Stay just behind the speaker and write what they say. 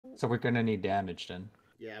So we're gonna need damage then.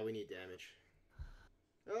 Yeah, we need damage.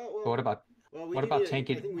 Oh But well. what We need. about I think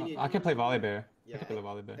tanking? we need. I can play Volibear. I Yeah, can play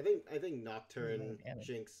Volibear. I think Yeah, Nocturne, damage.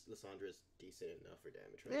 Jinx, Lissandra is decent enough for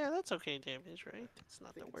damage, right? Yeah, that's okay damage, right? It's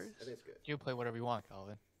not the I worst. think it's good. You play whatever you want,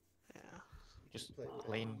 Calvin. Yeah. Just Play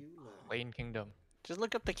whatever lane, you like. lane kingdom. Just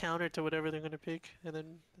look up the counter to whatever they're gonna pick, and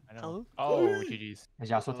then. I know. Oh. Oh, GG's. Is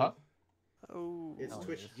Yasuo top? Oh. It's No,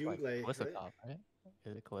 Twitch it's like Jungle, Kalista right? top, right?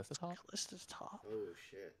 Is it Kalista top? Callista's top. Oh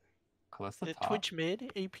shit. Kalista The top. Twitch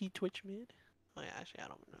mid? AP Twitch mid? Oh yeah, actually I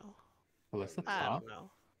don't know. Kalista I top. don't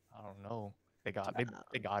know. I don't know. They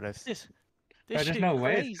got us. This There's shit no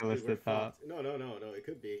way crazy. it's Dude, we're Kalista top. fucked. No. It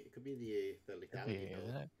could be. It could be the lethality. Yeah, build.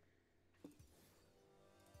 isn't it?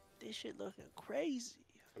 This shit looking crazy.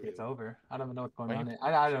 I mean, It's over. I don't even know what's going Why on. you-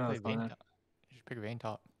 I you don't know play what's going Vayne on. top. You should pick Vayne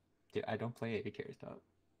top. Dude, I don't play AD carries top.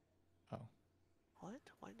 Oh. What?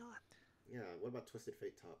 Why not? yeah. What about Twisted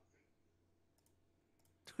Fate top?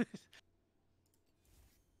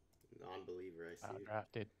 Non-believer, I see.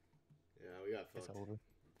 Drafted. Yeah, we got It's fucked. over.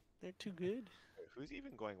 They're too good. Who's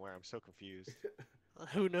even going where? I'm so confused.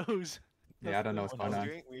 Who knows? Yeah, I don't know what's Oh, going on.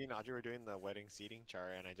 We and Audrey were doing the wedding seating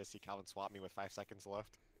chart, and I just see Calvin swap me with 5 seconds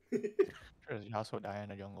left. Sure, Yasuo die in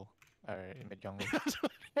the jungle. Or in mid jungle.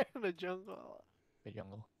 In the jungle. Mid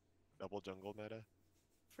jungle. Double jungle meta.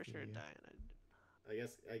 For sure Yeah. dying.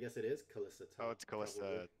 I guess it is Kalista top. Oh, it's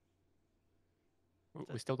Kalista.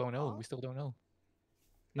 probably. We still don't know. top? We still don't know.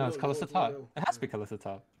 No, it's No, no, Kalista no, top. no. It has to be Kalista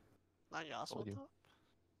top. Not Yasuo Told you. top?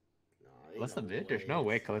 Nah, ain't Kalista no mid? There's no way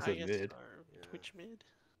way. I Kalista's guess mid. or Yeah. Twitch mid?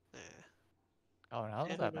 Nah. Oh, and how's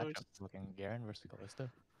Yeah, that who knows? matchup looking? Garen versus Kalista?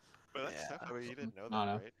 But that's Yeah. tough. You didn't know that, I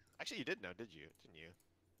don't know. right? Actually, you did know, did you? Didn't you?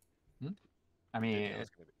 I You mean, did know it was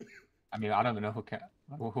gonna be- I don't even know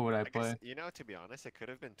who would I I play. guess, you know, to be honest, it could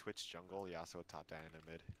have been Twitch jungle, Yasuo top, Diana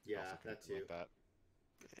mid. Yeah, Also could've that been too. Like that.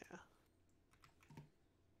 Yeah.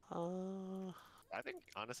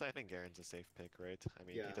 Honestly, I think Garen's a safe pick, right? I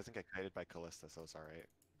mean, Yeah. he doesn't get kited by Kalista, so it's alright.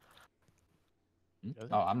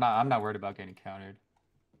 Doesn't? Oh, I'm not worried about getting countered.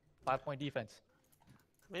 5-point defense.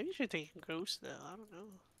 Maybe you should take Ghost though. I don't know.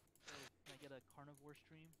 Can I get a carnivore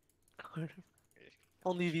stream?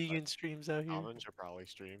 Only vegan streams out here. Calvin should probably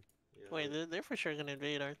stream. Yeah, Wait, they're for sure gonna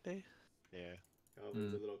invade, aren't they? Yeah.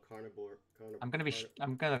 Calvin's a little carnivore. I'm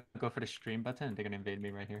gonna go for the stream button and they're gonna invade me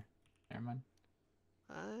right here. Never mind.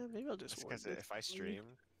 Maybe I'll just. Just ward because this if I for you. stream,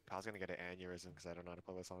 Pal's gonna get an aneurysm because I don't know how to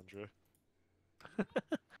play Lissandra.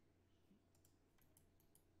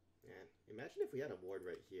 Man, imagine if we had a ward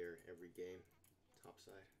right here every game, top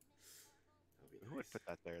side. That'd be Who nice. would put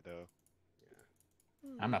that there, though?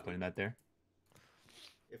 Yeah. I'm not putting that there.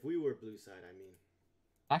 If we were blue side, I mean.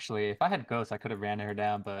 Actually, if I had Ghost, I could have ran her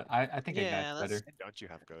down, but I think Yeah, Ignite's that's- better. Don't you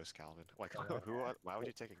have Ghost, Calvin? Like, why would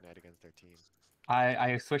you take Ignite against their team?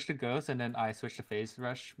 I switched to Ghost and then I switched to Phase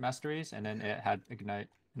Rush Masteries and then it had Ignite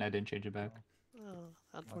and I didn't change it back. Oh,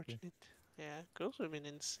 unfortunate. Yeah, Ghost would have been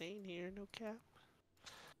insane here. No cap.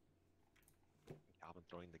 Calvin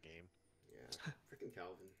throwing the game. Yeah, freaking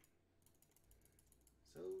Calvin.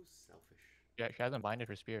 So selfish. Yeah, she hasn't binded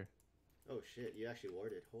her spear. Oh shit, you actually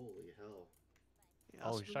warded. Holy hell. Yeah, Oh,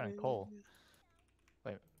 also he's trying to maybe- Cole.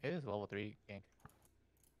 Wait, it is level 3 gank.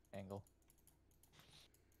 Angle.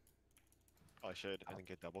 Oh, I should. I think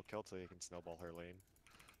get double killed so you can snowball her lane.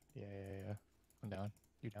 Yeah. I'm down.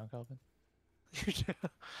 You down, Calvin?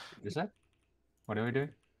 Is that? What are we doing?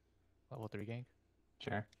 Level 3 gank?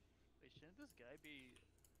 Sure. Wait, shouldn't this guy be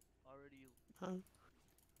already Huh?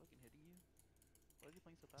 fucking hitting you? Why is he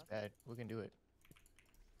playing so It's fast? bad. We can do it.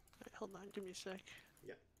 Wait, hold on, give me a sec.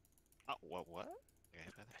 Oh, what? Yeah,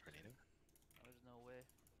 hit by that tornado. Oh, there's no way.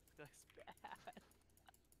 This guy's bad.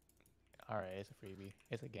 Alright, it's a freebie.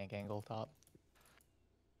 It's a gank angle top.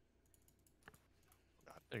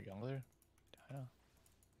 God. They're jungler? I know.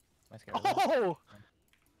 Am I scared of them? Oh!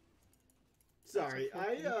 Sorry,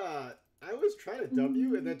 I was trying to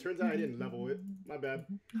W and then turns out I didn't level it. My bad.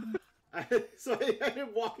 So I ended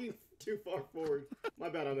up walking too far forward. My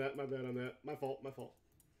bad on that. My fault.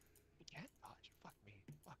 You can't dodge. Fuck me.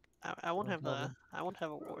 Fuck. I won't No have problem. I won't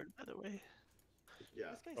have a ward, by the way.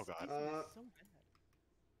 Yeah. This guy's Oh, God. defense is so bad.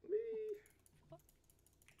 Let me...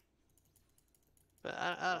 But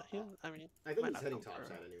I mean, I think might he's not heading come top for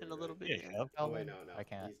side anyway. in a little right? bit. Yeah, Oh wait, Calvin? no. I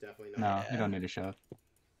can't. He's definitely No, not. you don't need to shove.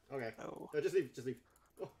 Okay. Oh, No, just leave.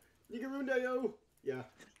 Oh, Nigarundayo. Yeah.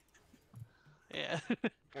 yeah. All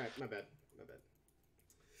right. My bad.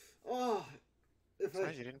 Oh, if I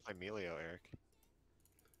Surprised you didn't play Melio, Eric.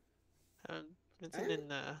 Vincent and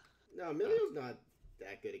no, Milio's not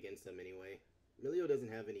that good against them anyway. Milio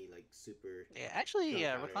doesn't have any like super. yeah, actually, Don't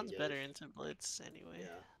yeah, counter Rakan's better engage. into Blitz anyway. Yeah.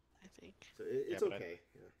 I think. So it's Yeah, but I- okay.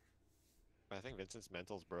 Yeah. But I think Vincent's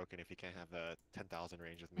mental's broken if he can't have the 10,000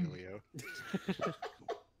 range with Melio.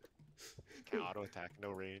 Can't auto attack, no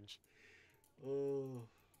range. Oh.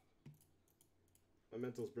 My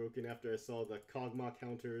mental's broken after I saw the Kog'Maw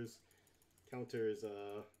counters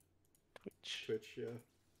Twitch, yeah.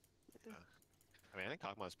 I mean, I think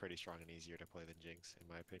Kog'Maw is pretty strong and easier to play than Jinx,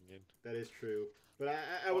 in my opinion. That is true. But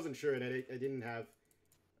I wasn't sure, and I didn't have,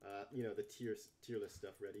 you know, the tier list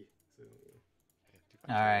stuff ready. So,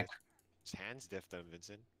 Yeah, All right. Just hands diff them,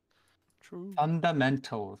 Vincent. True.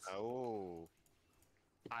 Fundamentals. Oh.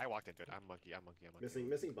 I walked into it. I'm monkey.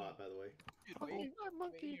 missing bot, by the way. Dude, Oh, wait, I'm wait in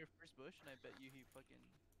monkey. your first bush, and I bet you he fucking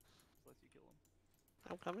lets you kill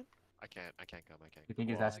him. I'm coming. I can't come. You think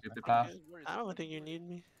he's Well, that I stupid, think pal? He warded I it. don't think you need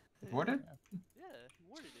me. Warded? Yeah, he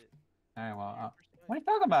warded it. Alright, well, Your first what are you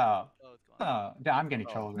guy. talking about? Oh, it's gone. Oh, yeah, I'm getting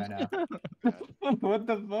Oh. trolled right now. Bad. What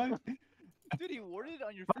the fuck? Dude, he warded it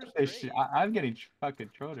on your Fuck first this trade. shit. I'm getting fucking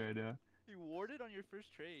trolled right now. He warded on your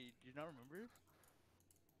first trade. Do you not remember?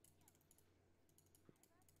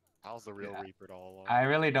 How's the real Yeah. Reaper all along? I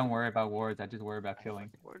really don't worry about wards. I just worry about killing.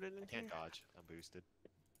 Warded in I can't here. dodge. I'm boosted.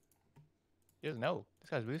 He doesn't know. This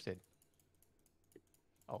guy's boosted.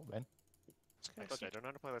 Oh, Ben. This I guy's told you, I don't know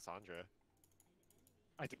how to play Lissandra.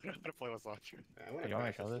 I don't know how to play Lissandra. I want to You want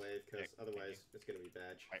me crash to this show this? wave, because Yeah, otherwise it's going to be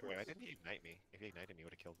bad. Wait, for wait, why us. didn't he ignite me? If he ignited me, he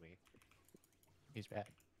would have killed me. He's bad.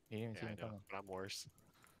 He didn't even see Yeah, I him know, coming. but I'm worse.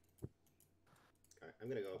 Alright, I'm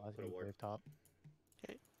going to go Oh, that's put a gonna be ward. wave top.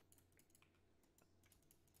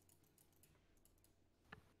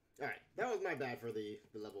 Alright, that was my bad for the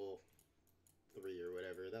level 3 or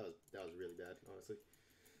whatever. That was really bad, honestly.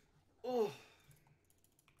 Oh,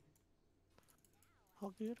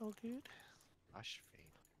 all good, all good. Rush Fade.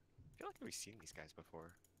 I feel like we've seen these guys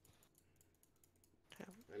before.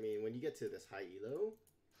 I mean, when you get to this high elo,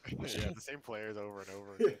 Yeah, the same players over and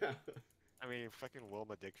over again. yeah. I mean, fucking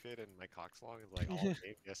Wilma Dickfit and Mike Coxlong is like all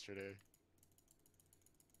game yesterday.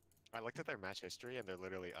 I looked at their match history and they're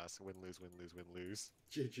literally us win, lose, win, lose, win, lose.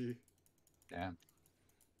 GG. Damn.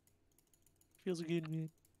 Feels good, man.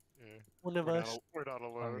 Yeah. One of We're us. not, we're not Oh,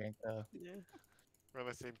 alone. ganked, Yeah. We're on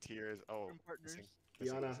the same tier as oh, From partners.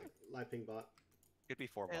 Diana, live ping bot. Could be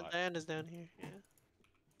 4 And bot. Diana's down here. Yeah.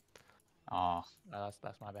 Aw.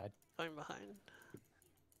 that's my bad. I'm behind.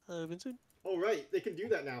 Hello, Vincent. Oh, right, they can do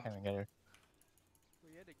that now. Can't even get her.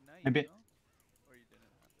 We had ignite, Maybe- no? Or you didn't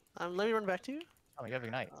have it. Let me run back to you. Oh, you have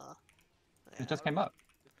ignite. It just came up.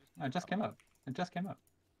 It just came up. It just came up.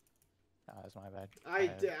 That's my bad. I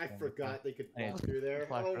didn't forgot they could I walk didn't through there.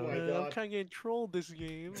 flash Oh through my it. I'm god. kind of getting trolled this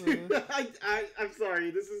game. I'm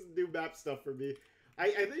sorry, this is new map stuff for me. I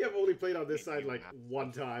think I've only played on this Wait, side new like map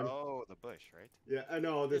one stuff? time. Oh, the bush, right? Yeah, I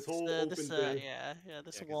know, this It's, whole open this, thing. yeah, this Yeah,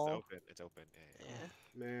 'cause wall. It's open. It's open. Yeah, yeah.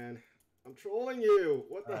 Yeah. Man, I'm trolling you.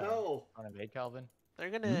 What the Uh, hell? On invade Calvin. They're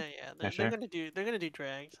gonna, Hmm? yeah, they're sure. they're gonna do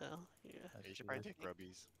drag. So yeah, That's You should true. probably take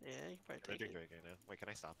rubbies. yeah, you can probably They're take doing it. great right now. Wait, can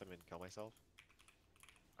I stop them and kill myself?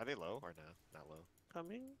 Are they low or no? Not low.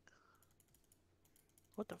 Coming.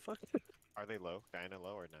 What the fuck? Are they low? Diana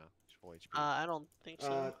low or no? She's full HP. I don't think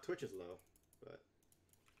so. Twitch is low, but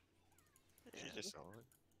She's Yeah, just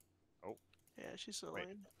soloing. yeah, she's still Wait.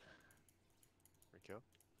 in. Free kill.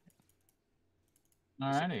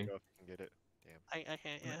 Alrighty. Go if you can get it. Damn. I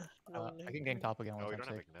can't. Yeah. No one I can gank top again Oh, once we I'm don't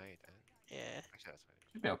have safe. ignite. Yeah. Actually, that's fine.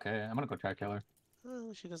 Should be okay. I'm gonna go try kill her.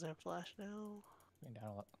 Oh, she doesn't have flash now. Going down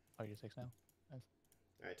a lot. Oh, you're 6 now.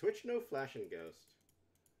 alright, Twitch no flash and ghost.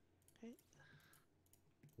 Okay.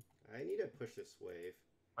 I need to push this wave.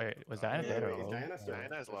 Wait, was Oh, Diana yeah, dead or wait, is low? Diana still-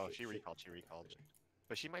 Diana is Oh, low. shit, She shit. recalled. She recalled.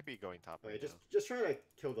 But she might be going top Okay, right just try to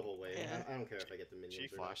kill the whole wave. Yeah. I don't care if I get the now. minions She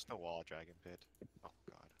or not. flashed the wall, Dragon Pit. Oh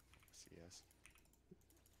god. CS.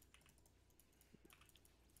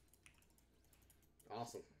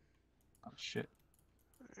 Awesome. Oh shit.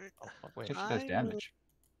 Alright. Oh, fuck, wait. Shit, she does I damage.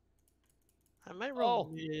 I might roll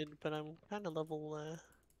Oh. mid, but I'm kind of level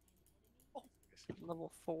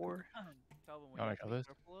level 4. Calvin, what wanna you have show to be this?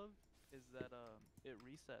 careful of is that it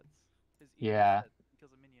resets. His E Yeah. resets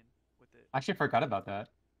because of minion with it. I actually forgot about that.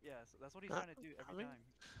 Yeah, so that's what he's Uh, trying to do I every mean- time.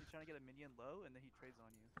 He's trying to get a minion low and then he trades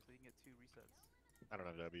on you, so he can get 2 resets. I don't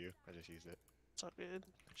have W. I just used it. It's all good.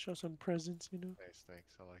 Show some presence, you know. Nice,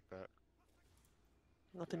 thanks. I like that.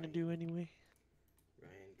 Nothing to Right. do anyway.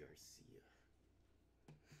 Ryan Garcia.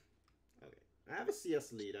 Okay. I have a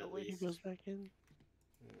CS lead Oh at wait, he least. goes back in.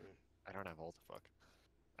 Mm. I don't have ult. Fuck.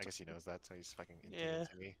 I guess he knows that, so he's fucking Yeah.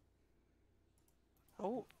 to me.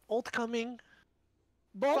 Oh, ult coming.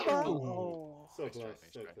 Bobo. Boom. Oh. So Nice try, close,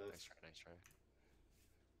 nice so try, close. nice try, nice try.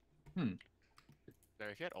 Hmm. Now,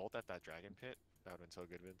 if you had ult at that Dragon Pit, that would have been so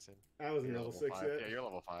good, Vincent. I wasn't You're level 6 5. yet. Yeah, you're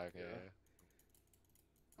level 5. Yeah. Yeah.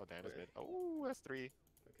 Oh, Diana's Okay. mid. Oh, that's 3.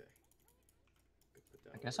 Okay.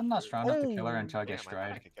 I guess I'm not strong enough to kill her until I get Damn, I thought I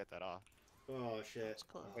stride. could get that off. Oh shit. That's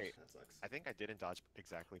close. Oh, Wait. that sucks. I think I didn't dodge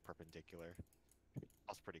exactly perpendicular. I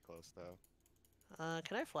was pretty close though.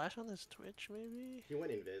 Can I flash on this Twitch maybe? He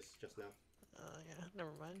went invis just now. Yeah, never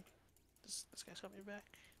mind. This guy's got me back.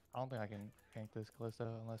 I don't think I can gank this Callisto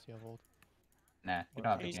unless you have ult. Nah, you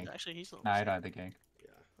don't have the He's gank. actually he's Nah, you don't have the gank. Yeah.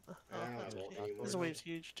 Oh, I don't have okay. ult anymore. This wave's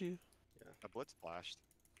huge too. A blitz flashed.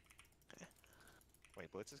 Okay.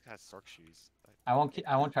 Wait, Blitz has Sork shoes. I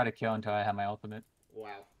won't try to kill until I have my ultimate.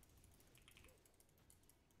 Wow.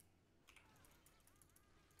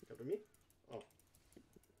 Cover me? Oh.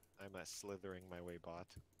 I'm slithering my way bot.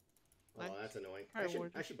 Oh, Nice. that's annoying. Alright, I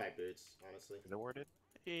ward. should buy boots, honestly. Is it warded?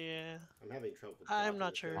 Yeah. I'm having trouble with I'm blocking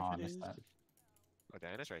not this sure. guy. Oh, I it missed is. that. Oh,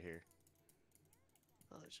 Diana's right here.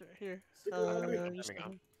 Oh, it's right here. Stick around me. I'm just coming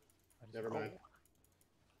up. I just- Never mind.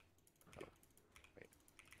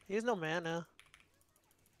 He has no mana.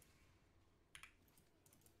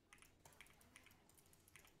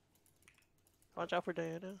 Watch out for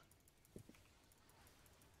Diana.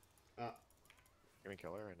 Can we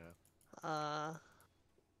kill her or no?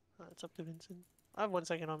 It's up to Vincent. I have 1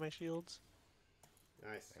 second on my shields.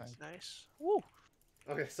 Nice. Nice. Nice. Woo!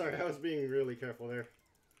 Okay, sorry, I was being really careful there.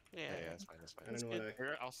 Yeah. Yeah, that's fine. That's fine. I don't know good. what I...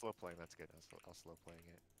 Here, I'll slow play. That's good. I'll slow playing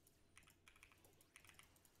it.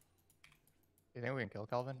 You think we can kill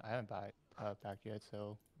Calvin? I haven't backed yet,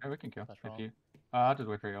 so Yeah, we can kill That's if wrong. you. I'll just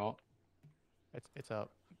wait for your ult. it's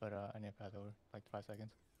up. But I need to pass over like 5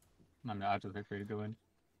 seconds. I'll just wait for you to go in.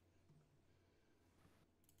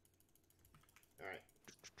 Alright.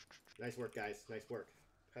 Nice work, guys. Nice work.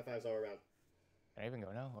 High fives all around. Can I even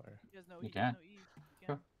go now? Or You guys know You E, can. know E. You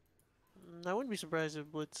can. I wouldn't be surprised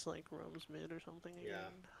if Blitz like roams mid or something Yeah.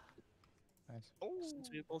 again. nice. Oh, Since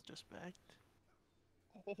we both just backed.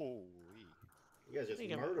 holy! You guys just You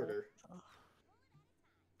got murdered ult. her.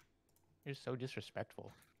 You're so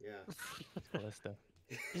disrespectful. Yeah. Callisto.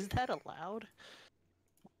 Is that allowed?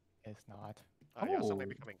 It's not. He also might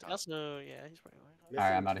be Oh. coming top. Also, yeah, he's probably going. Missing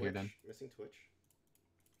Alright, I'm outta here Twitch. then. Missing Twitch.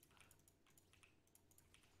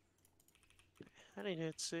 I need to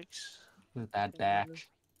hit 6. That back.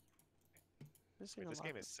 Missing Wait, a this lot.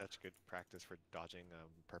 game is such good practice for dodging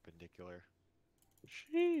perpendicular.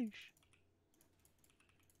 Sheesh.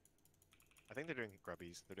 I think they're doing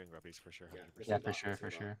grubbies. They're doing grubbies for sure. Yeah, 100%. Yeah, Missing for bot, sure, missing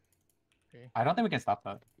for bot. sure. Okay. I don't think we can stop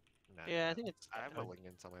that. Nah, Yeah, I nah. think it's. I have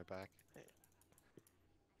malignance on my back.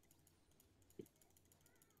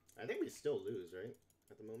 I think we still lose, right?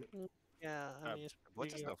 At the moment. Yeah, I mean, it's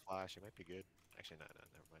Blitz has pretty- no flash. It might be good. Actually, no,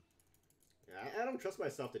 never mind. Yeah, I don't trust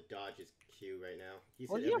myself to dodge his Q right now. He's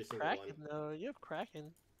Well, hit you every have single Kraken one. though. You have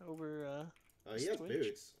Kraken over. Oh, he has Switch.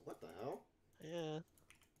 boots. What the hell? Yeah.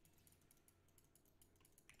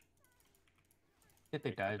 If they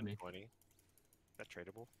Wait, dive Captain me. 20. Is that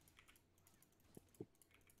tradable?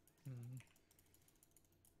 Mm.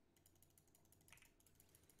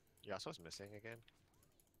 Yasuo's missing again.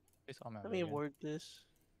 They saw me on Let me Vivian. ward this.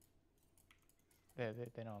 They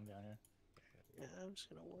know I'm down here. Yeah, I'm just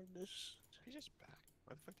gonna ward this. He's just back.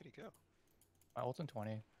 Where the fuck did he go? My ult's in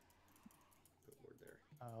 20. Put word there.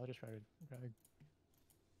 I'll just try to drag.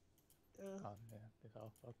 Yeah. Oh, yeah, they saw.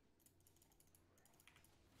 Fuck.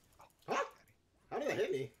 Oh, Huh? Daddy. How did that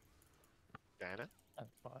hit me? Diana?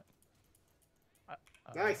 That spot.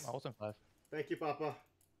 Nice. My ult's in 5. Thank you, Papa.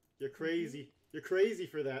 You're crazy. You're crazy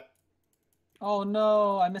for that. Oh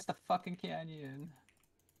no, I missed the fucking canyon.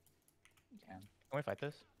 Damn. Can we fight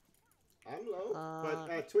this? I'm low,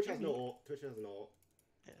 but Uh, Twitch has no maybe. ult. Twitch has no ult.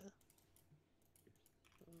 Yeah.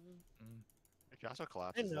 Mm, Mm, If Yasuo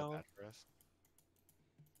collapses, is that know. bad for us?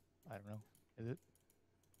 I don't know. Is it?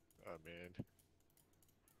 Oh, man.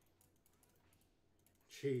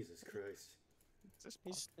 Jesus Christ. Is this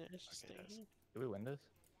He's possible? just Okay, yes. staying. Do we win this?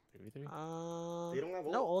 3v3? They don't have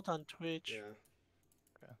no ult. ult on Twitch. Yeah.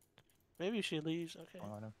 Maybe she leaves. Okay.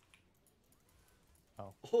 Oh, I know.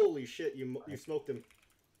 Holy shit, you smoked him.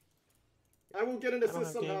 I will get an I don't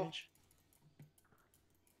assist have somehow. damage.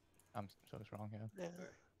 I'm so strong, yeah. Yeah.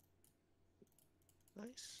 Alright.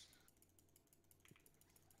 Nice.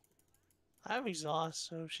 I have exhaust,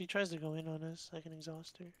 so if she tries to go in on us, I can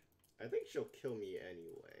exhaust her. I think she'll kill me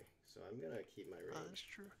anyway, so I'm gonna keep my That's range.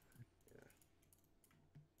 true.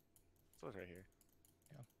 So it's right here.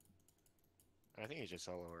 Yeah. I think he's just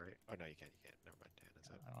solo, right? Oh, no, you can't. Never mind. Diana's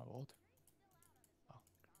I up. don't have ult. Oh,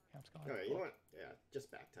 Camp's gone. Alright, you know what? Yeah,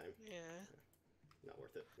 just back time. Yeah. Not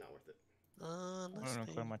worth it. Not worth it. I'm Let's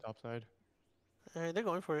gonna clear my top side. Alright, they're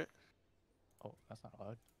going for it. Oh, that's not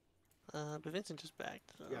allowed. But Vincent just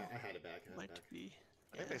backed. So Yeah, I had it back. I had it might back. be.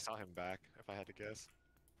 I think they saw him back, if I had to guess.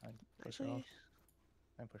 I push her Actually, off.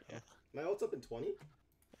 I push her yeah. off. My ult's up in 20.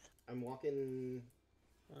 I'm walking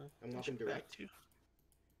I'm I walking should back direct. too.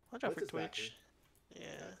 Watch out for Twitch is back Twitch.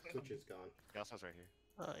 Yeah. Twitch is gone. Yasuo's right here.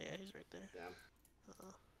 Oh yeah, he's right there. Damn.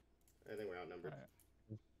 Uh, I think we're outnumbered.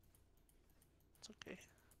 Alright. it's okay.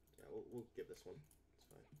 Yeah, we'll give this one. It's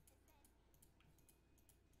fine.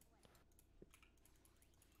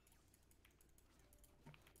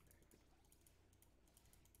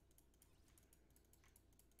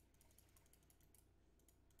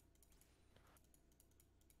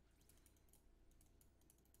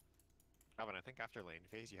 Alvin, I think after lane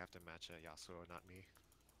phase you have to match Yasuo, not me.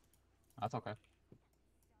 That's okay.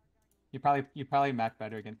 You probably match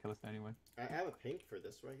better against Kalista anyway. I have a pink for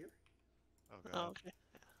this right here. Oh Oh, god. okay.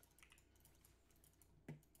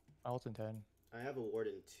 My ult's in 10. I have a ward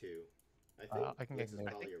in 2. I think I can Blitz get is there.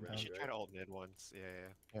 probably You You around, should right? try to ult mid once. Yeah,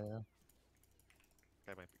 yeah. Yeah.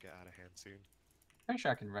 Guy might get out of hand soon. Pretty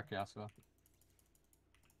sure I can wreck Yasuo.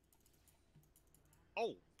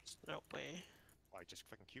 Oh! No way. Oh, I just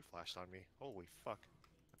fucking Q flashed on me. Holy fuck.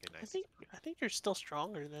 Okay, nice. I think you're still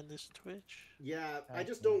stronger than this Twitch. Yeah, I Thank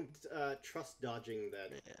just you. don't trust dodging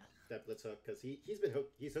Yeah. that Blitz hook because he's been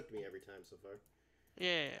hooked. He's hooked me every time so far.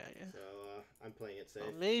 Yeah. So I'm playing it safe.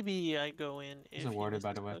 Well, maybe I go in He's if a he warded, by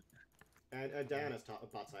misses the way. hook. And Diana's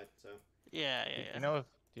bot side. So Yeah. Do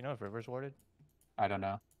you know if River's warded? I don't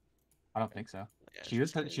know. I don't think so. Yeah, She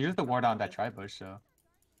used the ward on that tri-bush, so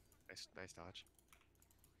Nice dodge.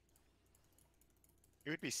 It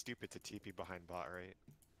would be stupid to TP behind bot, right?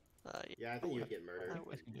 yeah, I think you'd get I murdered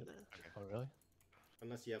wouldn't do do that. Okay. Oh, really?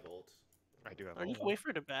 unless you have ult. I do have Or you ult. can wait for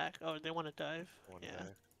it to back. Oh, they want to dive. One Yeah. guy.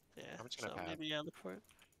 Yeah. I'm just gonna So pad. maybe yeah, look for it.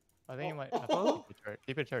 I think you Oh, might oh, have to oh.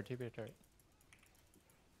 keep it turret. Keep it turret.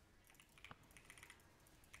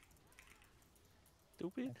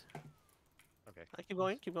 Stupid. Okay. I keep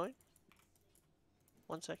going. Keep going.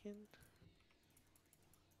 1 second.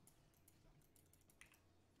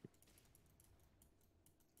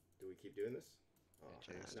 Do we keep doing this? Oh,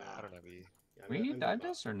 Chase. nah. I don't have E. Yeah, we I'm need gonna dive bot.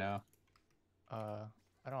 this or no?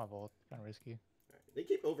 I don't have ult. Kind of risky. Alright, they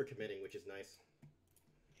keep overcommitting, which is nice.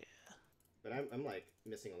 Yeah. But I'm like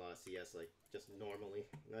missing a lot of CS, like just normally,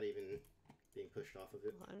 not even being pushed off of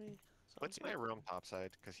it. I mean, Let's sounds see my good. roam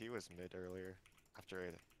topside, because he was mid earlier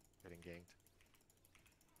after getting ganked.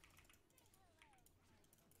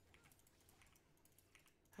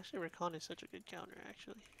 Actually, Recon is such a good counter.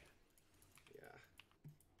 Actually. Yeah.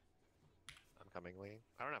 I'm coming lane.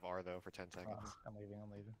 I don't have R though for 10 seconds. I'm leaving.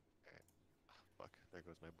 Fuck, there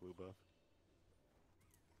goes my blue buff.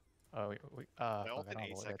 Oh, My fuck, ult I in don't 8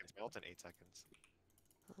 have ult yet. seconds. My ult in 8 seconds.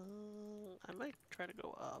 I might try to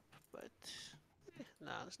go up, but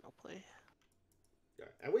nah, there's no play.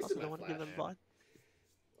 Alright, I Also, wasted don't my want to give flash. them bot.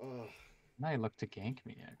 Oh, Might look to gank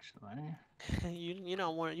me actually. you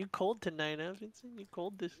know more. You cold tonight, huh, Vincent? You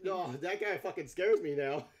cold this. game. no, that guy fucking scares me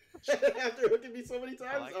now. After hooking me so many I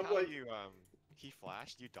times, like I'm how like, you he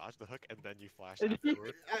flashed, you dodged the hook, and then you flashed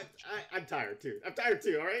afterward. I'm tired too. I'm tired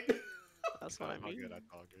too. All right. That's what I I'm all mean. good. I'm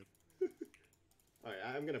all good. All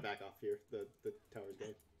right, I'm gonna back off here. The tower's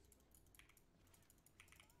gone.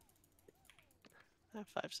 I have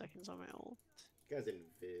 5 seconds on my ult. Guy's in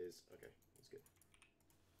Viz. Okay, that's good.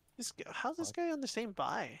 This guy, how's this What? guy on the same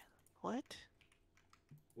buy? What?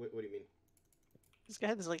 What do you mean? This guy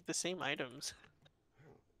has like the same items.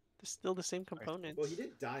 Oh. They're still the same components. Well, he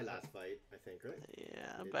did die last fight, I think, right?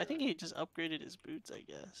 Yeah, He did but I think die. he just upgraded his boots, I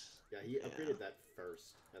guess. Yeah, he upgraded that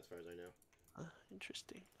first, as far as I know.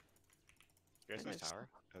 Interesting. You guys I lose guess- tower?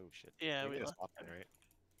 Oh shit. Yeah, we just lost swapped in, right?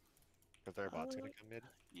 Because their bot's gonna Uh, come mid.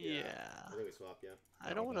 Yeah. I think we swapped. Yeah.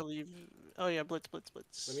 I don't want to leave. Oh yeah, blitz. Let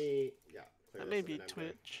me. Yeah. Clear That this may and be then I'm gonna-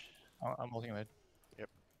 Twitch. I'm ulting mid.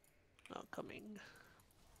 Not coming.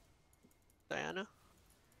 Diana.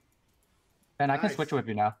 Ben, I can Nice. switch with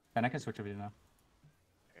you now. Ben, I can switch with you now.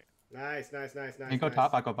 Nice. You go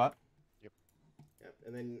top, I go bot. Yep.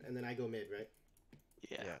 And then I go mid, right?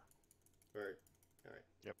 Yeah. Yeah. Or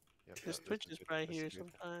Yep, This yeah, Twitch is probably this here good.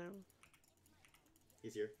 sometime.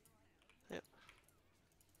 he's here. Yep.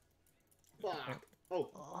 Fuck.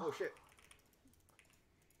 Oh shit.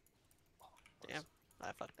 Damn.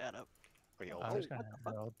 I fucked that up. Wait, he I'm ulted just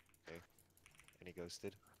gonna ult. and he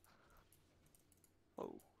ghosted.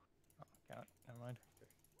 Oh. Count. Never mind.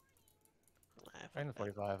 I I'm in the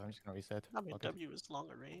fucked that. 45. I'm just gonna reset. I mean, Okay. W is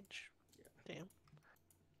longer range. Yeah. Damn.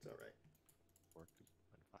 It's all right. 4, 2,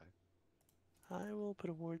 1, 5. I will put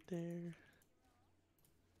a ward there.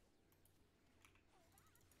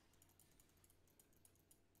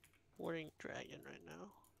 Warding dragon right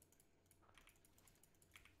now.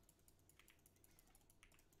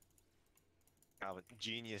 Calvin,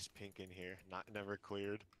 genius pink in here. Never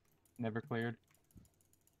cleared. Never cleared.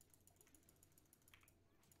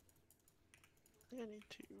 think I need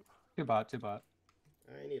to. Two bot, two bot.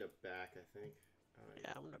 I need a back, I think.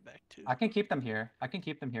 Yeah, I'm gonna back too. I can keep them here. I can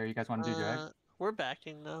keep them here. You guys want to do drag? We're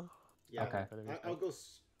backing though. Yeah, Okay. I'll go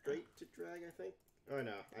straight to drag, I think. Oh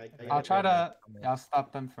no, I I'll gotta try go- to. I'll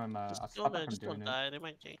stop them from. Just I'll don't, stop them from just don't doing it. die. They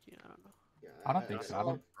might gank you. I don't know. Yeah, I don't think gotta so. I go.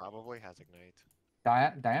 don't- Probably has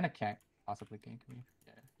ignite. Diana can't possibly gank me.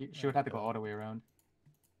 Yeah, she would have to go all the way around.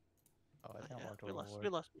 Oh, I think I Yeah, walked we over lost. ward. We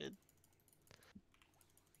lost mid.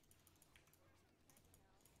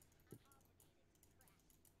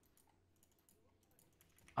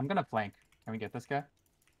 I'm gonna flank. Can we get this guy?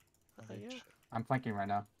 Okay. Yeah. I'm flanking right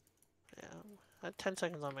now. Yeah. I had 10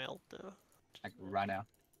 seconds on my ult though. Like right now.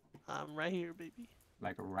 I'm right here, baby.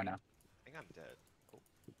 Like right now. I think I'm dead. Oh,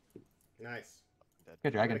 Nice. I'm dead.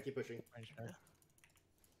 Good I'm gonna dragon. keep pushing. I just tried.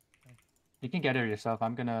 You can get her yourself.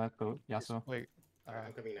 I'm gonna go Yasuo. Wait. Alright,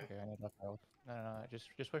 I'm coming now. Okay, I need left ult. No, just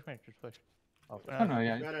push me. Just push. Oh, Oh no,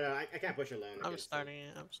 yeah. No, I can't push alone. I I'm guess. starting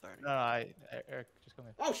it. I'm starting. No, Eric, just come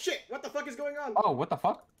in. Oh shit! What the fuck is going on? Oh, what the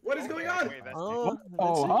fuck? What is Oh, going yeah, on? wait, that's Oh,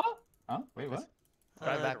 Oh, Vincent? huh? Huh? Wait, what?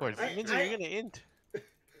 Try backwards. Vincent, you're gonna int.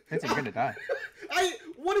 Vincent, you're gonna die.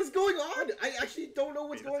 What is going on? I actually don't know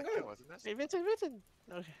what's Wait, going that's a kill, on. wasn't this? Hey, Vincent.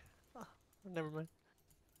 Okay. Oh, never mind.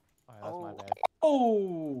 Alright, that's my bad.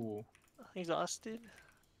 Oh. Exhausted.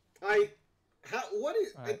 What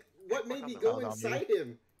is, Alright. what made me Click go on the inside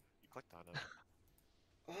him? You clicked on it.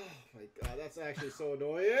 Oh my god, that's actually so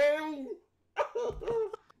annoying.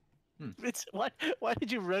 Vincent, why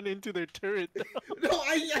did you run into their turret though? No,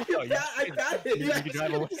 I got it. you can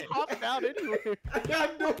drive away. Just hop out anywhere. I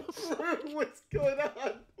have no clue what's going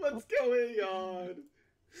on. What's going on?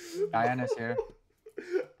 Diana's here.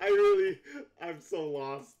 I'm so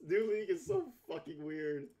lost. New League is so fucking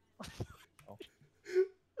weird.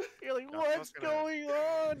 You're like, No, I was what's gonna- going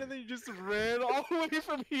on? And then you just ran all the way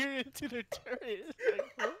from here into their turret. It's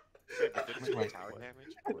like, huh? Wait, but didn't you Wait. do tower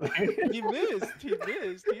damage? He missed. He hit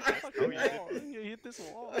the fucking Oh, yeah. wall. He hit this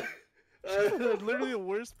wall. Literally the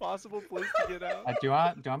worst possible place to get out. Do you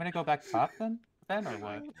want me to go back top then or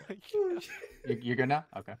what? You're good now?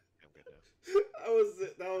 Okay. I'm good now. That was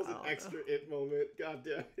an I don't extra it moment. God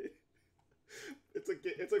damn it. It's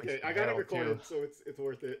okay. It's okay. I got it Harold, recorded, so it's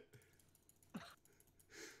worth it.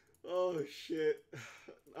 Oh shit!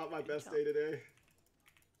 Not my best day today.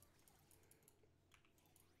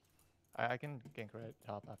 I can gank right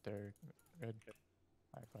top after red.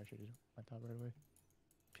 I probably should have went top right away.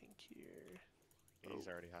 Pink here. He's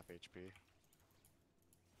already half HP.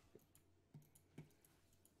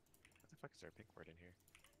 What the fuck is there a pink word in here?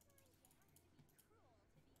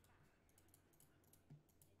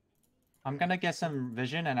 I'm gonna get some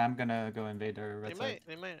vision and I'm gonna go invade their red side.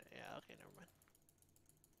 They might. Yeah. Okay. Never mind.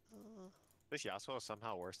 This Yasuo is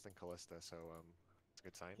somehow worse than Callista, so it's a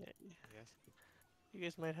good sign. Yeah, I guess. you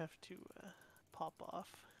guys might have to pop off.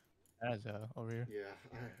 As over here.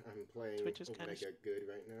 Yeah, I'm playing Twitch is kinda Omega good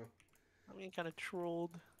right now. I'm getting kind of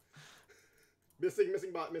trolled.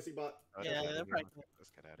 Missing bot. Oh, Yeah, definitely they're not. probably- Let's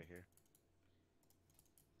get out of here.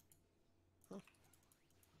 Okay,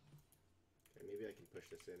 maybe I can push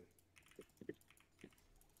this in.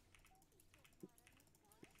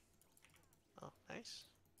 Oh, nice.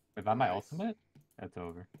 Without my Nice. ultimate, it's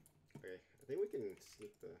over. Okay, I think we can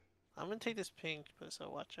sneak the. I'm gonna take this pink, but so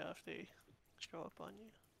watch out if they show up on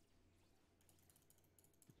you.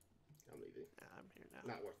 I'm leaving. Yeah, I'm here now.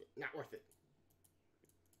 Not worth it. Not worth it.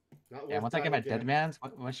 Not Yeah, worth once I get my dying dead again. man's,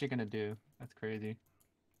 what's she gonna do? That's crazy.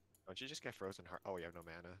 Don't you just get frozen heart? Oh, you have no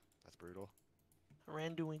mana. That's brutal.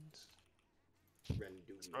 Randuins.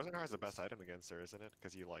 Rendu- Frozen heart is the best item against her, isn't it?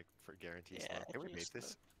 Because you like for guaranteed Yeah, slot. Can we you make just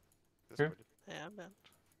this? This Sure. would- Yeah, I'm done.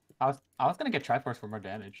 I was gonna get Triforce for more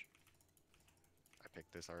damage. I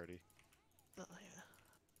picked this already. Oh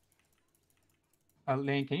yeah.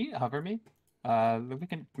 Lane, can you hover me? We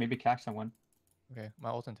can maybe catch someone. Okay, my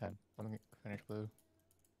ult's in 10. Let me finish blue.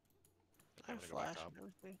 I I'm have gonna go back flash top. and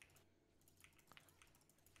everything.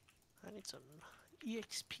 I need some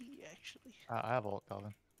EXP actually. I have ult,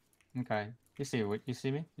 Calvin. Okay. You see what you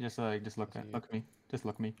see me? Just look I at see you. look at me. Just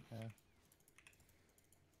look at me.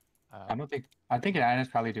 I Um, don't think I think Diana's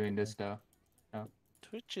probably doing this though.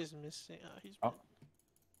 Twitch is missing. Oh, he's. Oh. mid.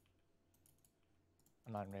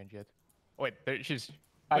 I'm not in range yet. Oh, wait, there, she's.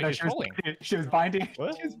 I Wait, know she's she was trolling. she was binding.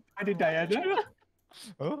 What? She was binding Diana.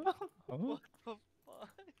 Oh, oh. What the fuck?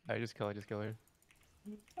 I just kill her.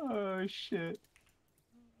 Oh shit.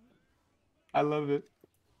 I love it.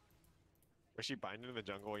 Was she binding in the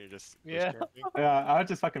jungle and you're just push Yeah. camping? Yeah, I was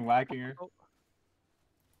just fucking whacking her.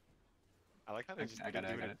 I like how they I- just I didn't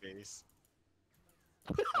got it, do I it got in base.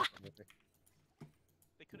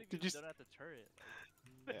 They could have Did just you done it at the turret.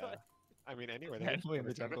 Yeah. I mean, anywhere they Randomly in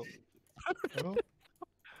the jungle. Oh.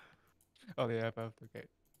 Oh, they have both. Okay.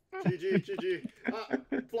 GG.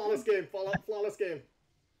 Flawless game. Flawless game.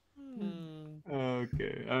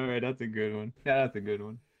 Okay. All right. That's a good one. Yeah, that's a good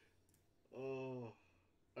one. Oh.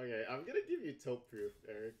 Okay, I'm gonna give you taupe proof,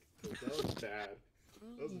 Eric. 'Cause that was bad.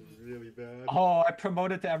 That was really bad. Oh, I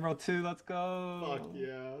promoted to Emerald 2. Let's go. Fuck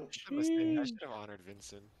yeah. I should have honored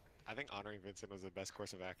Vincent. I think honoring Vincent was the best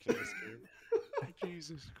course of action in this game.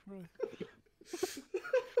 Jesus Christ.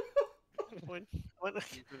 when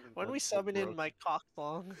Vincent when we was so summon in broke. my cock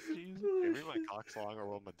long, Jesus. Give me my cocks long or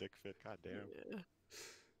will my dick fit. God damn. Yeah.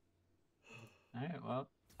 All right. Well,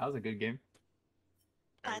 that was a good game.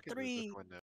 Alright, At we can lose this 3. one now.